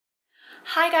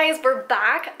Hi guys, we're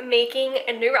back making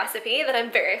a new recipe that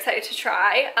I'm very excited to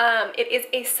try. It is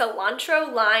a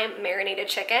cilantro lime marinated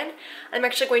chicken. I'm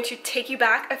actually going to take you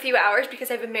back a few hours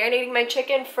because I've been marinating my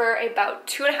chicken for about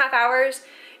 2.5 hours.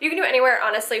 You can do anywhere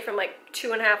honestly from like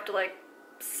 2.5 to like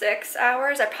 6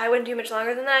 hours. I probably wouldn't do much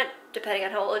longer than that depending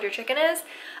on how old your chicken is.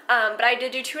 But I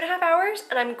did do 2.5 hours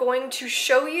and I'm going to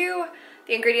show you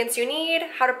the ingredients you need,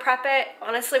 how to prep it.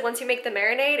 Honestly, once you make the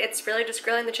marinade, it's really just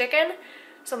grilling the chicken.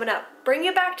 So I'm gonna bring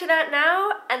you back to that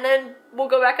now, and then we'll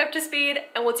go back up to speed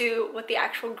and we'll do what the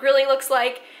actual grilling looks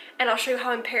like, and I'll show you how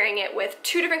I'm pairing it with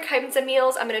 2 different kinds of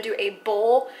meals. I'm gonna do a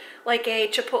bowl, like a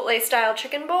Chipotle style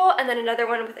chicken bowl, and then another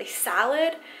one with a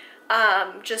salad,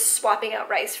 just swapping out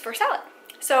rice for salad.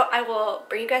 So I will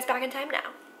bring you guys back in time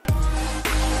now.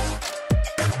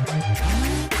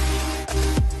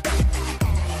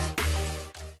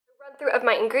 Of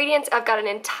my ingredients, I've got an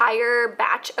entire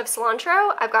batch of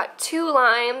cilantro, I've got 2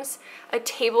 limes, a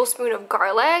tablespoon of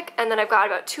garlic, and then I've got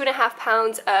about 2.5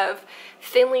 pounds of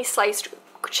thinly sliced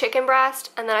chicken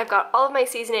breast, and then I've got all of my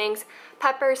seasonings: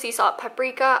 pepper, sea salt,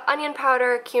 paprika, onion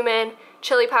powder, cumin,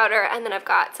 chili powder, and then I've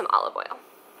got some olive oil.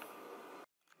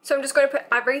 So I'm just going to put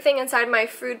everything inside my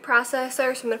food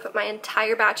processor. So I'm going to put my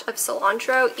entire batch of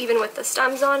cilantro, even with the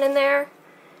stems on, in there,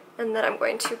 and then I'm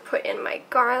going to put in my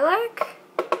garlic.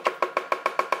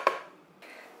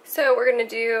 So we're going to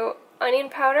do onion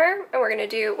powder, and we're going to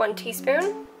do 1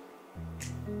 teaspoon.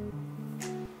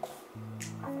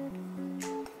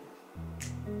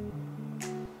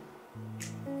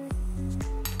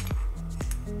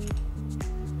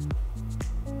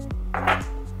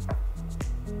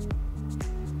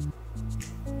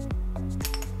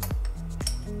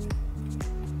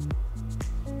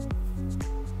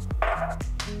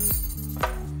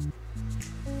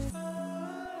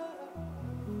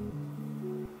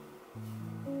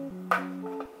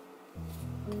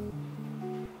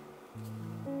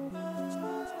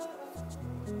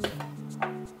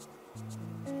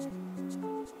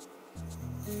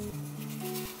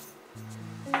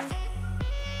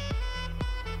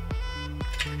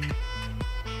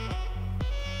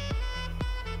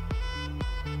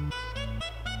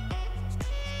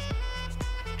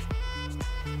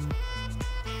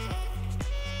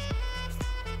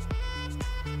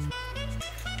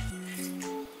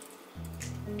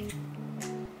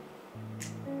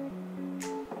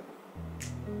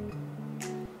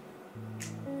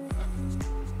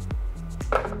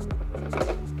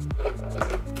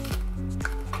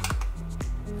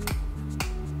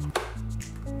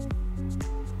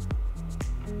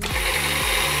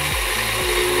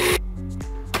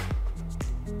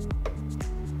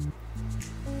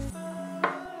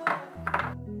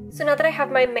 So now that I have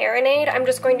my marinade, I'm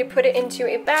just going to put it into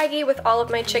a baggie with all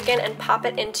of my chicken and pop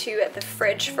it into the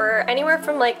fridge for anywhere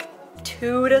from like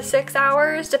 2 to 6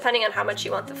 hours, depending on how much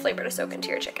you want the flavor to soak into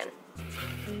your chicken.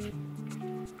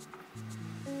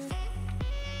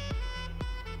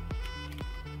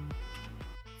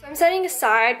 So I'm setting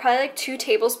aside probably like 2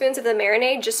 tablespoons of the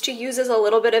marinade just to use as a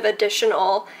little bit of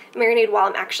additional marinade while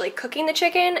I'm actually cooking the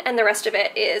chicken, and the rest of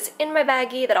it is in my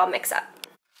baggie that I'll mix up.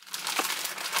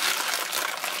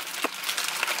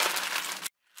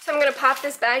 I'm gonna pop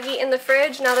this baggie in the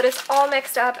fridge now that it's all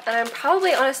mixed up, and I'm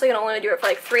probably honestly gonna only do it for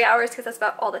like 3 hours because that's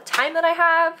about all the time that I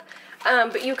have,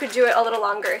 but you could do it a little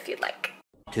longer if you'd like.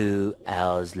 2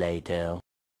 hours later.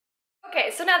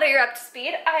 Okay, so now that you're up to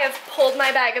speed, I have pulled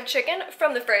my bag of chicken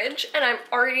from the fridge and I'm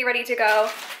already ready to go.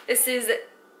 This is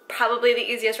probably the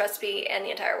easiest recipe in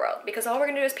the entire world because all we're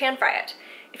gonna do is pan fry it.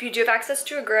 If you do have access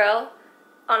to a grill,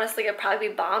 honestly it'd probably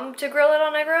be bomb to grill it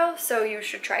on a grill, so you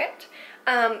should try it.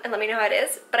 And let me know how it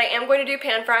is, but I am going to do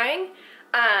pan frying.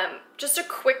 Just a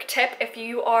quick tip, if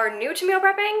you are new to meal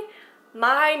prepping,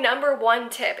 my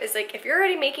 #1 tip is like, if you're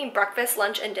already making breakfast,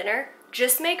 lunch, and dinner,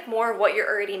 just make more of what you're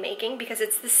already making because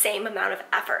it's the same amount of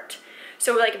effort.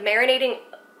 So like marinating,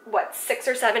 what, 6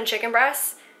 or 7 chicken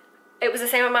breasts, it was the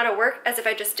same amount of work as if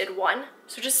I just did 1.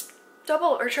 So just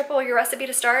double or triple your recipe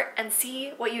to start and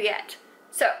see what you get.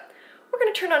 So we're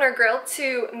gonna turn on our grill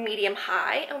to medium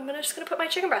high, and I'm just gonna put my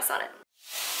chicken breasts on it.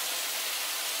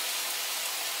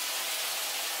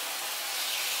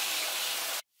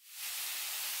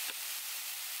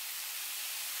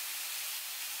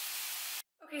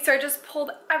 Okay, so I just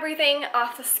pulled everything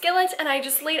off the skillet and I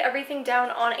just laid everything down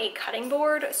on a cutting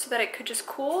board so that it could just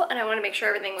cool, and I want to make sure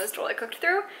everything was totally cooked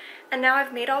through. And now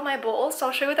I've made all my bowls, so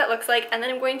I'll show you what that looks like, and then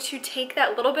I'm going to take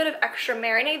that little bit of extra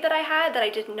marinade that I had that I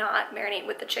did not marinate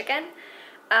with the chicken,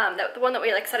 the one that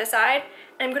we like set aside,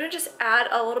 and I'm going to just add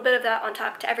a little bit of that on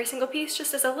top to every single piece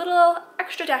just as a little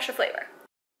extra dash of flavor.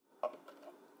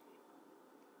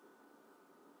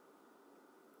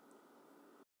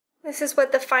 This is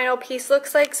what the final piece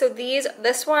looks like. So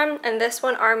this one and this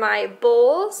one are my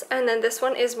bowls, and then this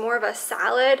one is more of a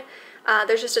salad.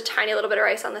 There's just a tiny little bit of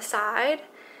rice on the side.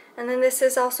 And then this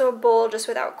is also a bowl just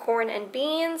without corn and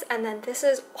beans. And then this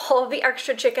is all of the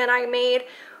extra chicken I made,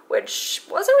 which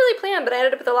wasn't really planned, but I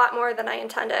ended up with a lot more than I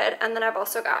intended. And then I've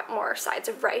also got more sides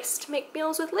of rice to make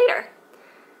meals with later.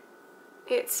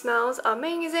 It smells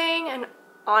amazing, and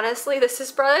honestly, this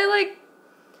is probably like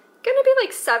gonna be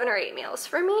like 7 or 8 meals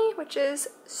for me, which is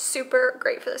super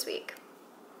great for this week.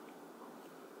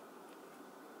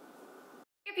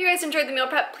 If you guys enjoyed the meal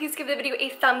prep, please give the video a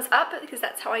thumbs up, because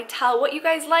that's how I tell what you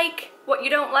guys like, what you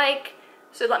don't like,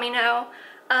 so let me know.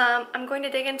 I'm going to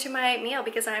dig into my meal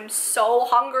because I'm so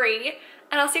hungry,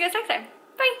 and I'll see you guys next time.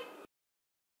 Bye!